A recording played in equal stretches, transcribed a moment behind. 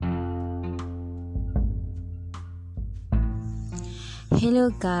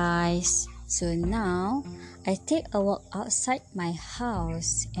Hello guys, so now I take a walk outside my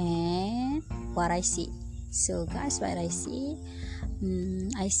house and what I see. So guys, what I see,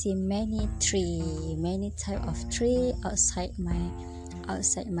 I see many type of tree outside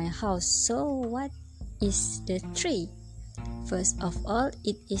my house. So what is the tree? First of all,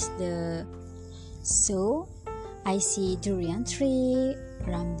 it is I see durian tree,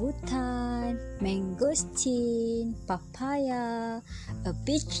 rambutan, mangosteen, papaya, a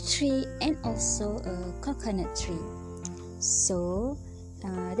peach tree, and also a coconut tree. So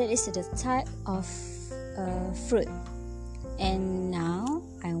that is the type of fruit. And now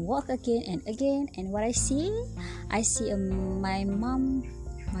I walk again and again, and what I see my mom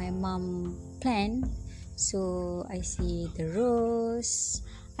plant. So I see the rose,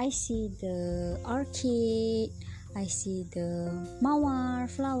 I see the orchid, I see the mawar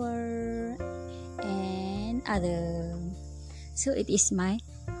flower and other. So it is my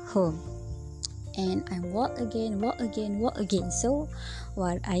home. And I walk again. So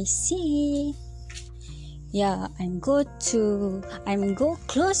what I see, I'm go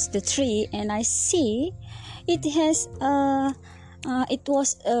close the tree and I see it has it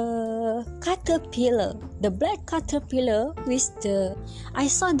was a caterpillar, the black caterpillar I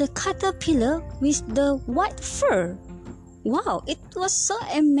saw the caterpillar with the white fur. Wow, it was so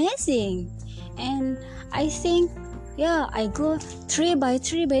amazing. And I think, I go tree by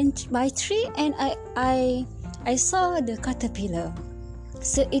tree and I saw the caterpillar.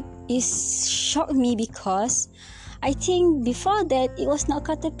 So it is shocked me because I think before that it was not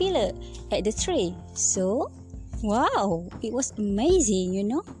caterpillar at the tree. So wow, it was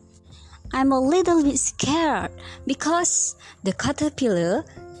amazing, I'm a little bit scared because the caterpillar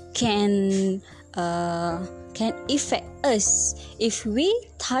can affect us if we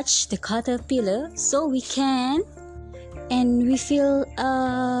touch the caterpillar. So we can, and we feel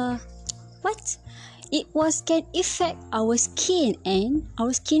can affect our skin, and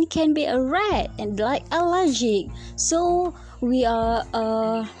our skin can be a red and like allergic. So we are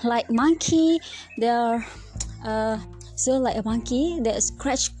like monkey. They are so like a monkey that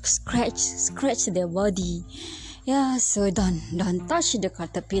scratch their body. So don't touch the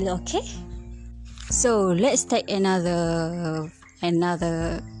caterpillar, okay? So let's take another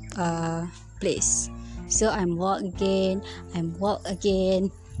place. So I'm walk again,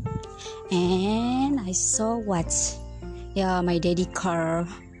 and I saw my daddy car.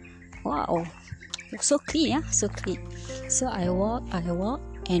 Wow, so clean, so clean. So I walk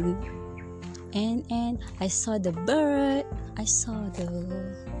and I saw the bird. I saw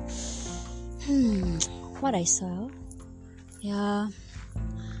what I saw.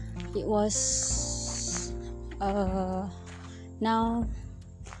 It was now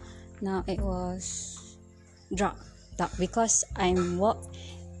it was dark because I'm walk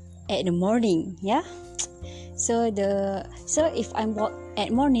at the morning. So if I'm walk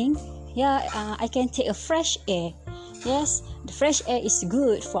at morning, I can take a fresh air. Yes, the fresh air is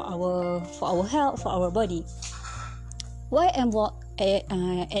good for our health, for our body. Why I'm walk at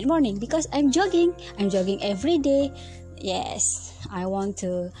morning? Because I'm jogging every day. Yes, I want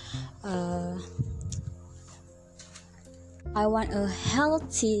a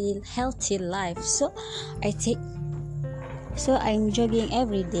healthy life. So I'm jogging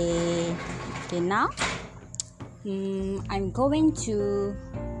every day. Okay, now I'm going to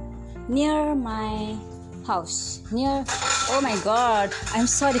near my house. Oh my god, I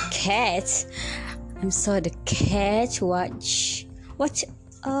saw the cat. What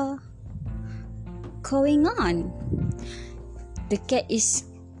going on? The cat is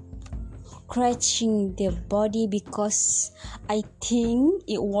scratching their body because I think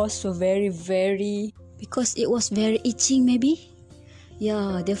it was very itching, maybe.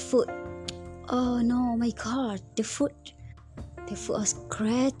 The foot. Oh no, my god, the foot was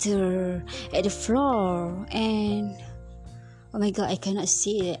scrattered at the floor, and oh my god, I cannot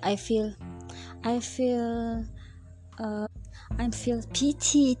see it. I feel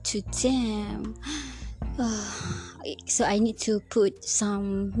pity to them. So I need to put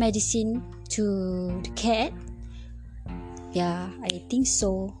some medicine to the cat. I think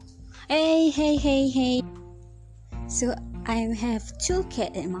so. Hey. So I have two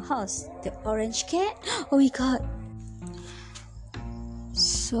cats in my house. The orange cat. Oh my god.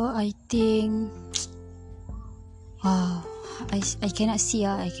 So I think, wow, I cannot see.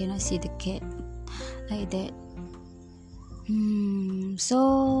 I cannot see the cat like that.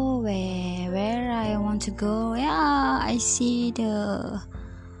 So where I want to go? I see the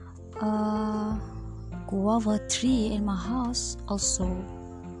guava tree in my house also.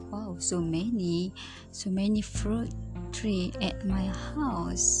 Wow, so many fruit tree at my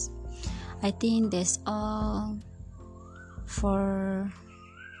house. I think that's all for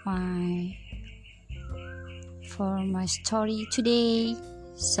my story today.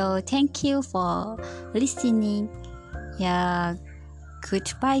 So thank you for listening. Yeah,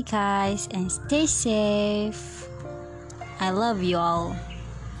 goodbye guys and stay safe. I love you all.